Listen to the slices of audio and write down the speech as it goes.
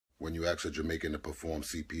when you ask a Jamaican to perform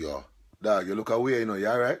CPR. Dog, you look away, you know, you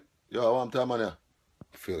alright? Yo, one time, man. I'm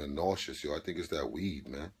feeling nauseous, yo. I think it's that weed,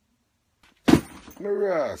 man.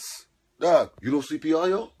 Miras. Dog, you know CPR,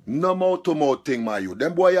 yo? No mouth-to-mouth thing, my you.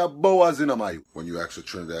 Them boy have bowers in them, my you. When you ask a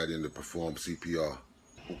Trinidadian to perform CPR.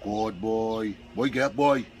 Oh, God, boy. Boy, get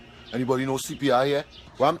boy. Anybody know CPR here?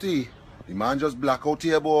 Wamty, the man just black out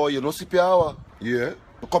here, boy. You know CPR? Yeah.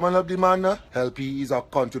 You come and help the man, now. Help he is a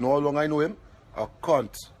cunt. You know how long I know him? A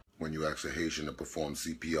cunt. When you ask a Haitian to perform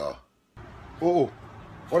CPR. Oh,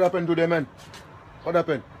 what happened to them, man? What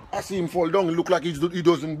happened? I see him fall down and look like he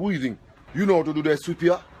doesn't breathing. You know how to do that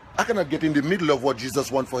CPR? I cannot get in the middle of what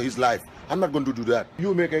Jesus wants for his life. I'm not going to do that.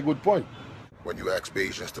 You make a good point. When you ask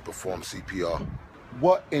patients to perform CPR.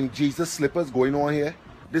 What in Jesus' slippers going on here?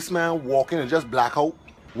 This man walking and just black out.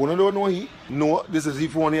 Wanna know he? No, this is he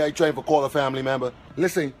phone here. I trying to call a family member.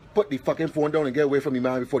 Listen, put the fucking phone down and get away from me,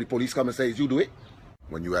 man, before the police come and say, you do it.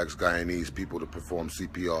 When you ask Guyanese people to perform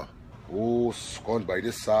CPR. Oh, scorned by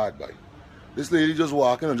this side, boy. This lady just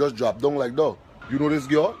walking and just drop down like that. You know this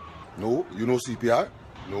girl? No. You know CPR?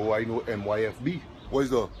 No, I know MYFB. What is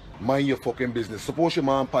that? Mind your fucking business. Suppose your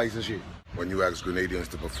man pies and shit. When you ask Grenadians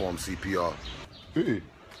to perform CPR. Hey,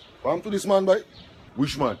 what happened to this man, boy?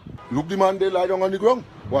 Which man? Look the man there lie down on the ground.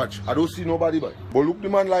 Watch, I don't see nobody, boy. But look the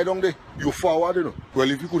man lie down there. You forward, you know. Well,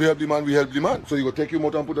 if you could help the man, we help the man. So you go take him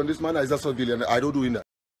out and put on this man as a civilian. I don't do that.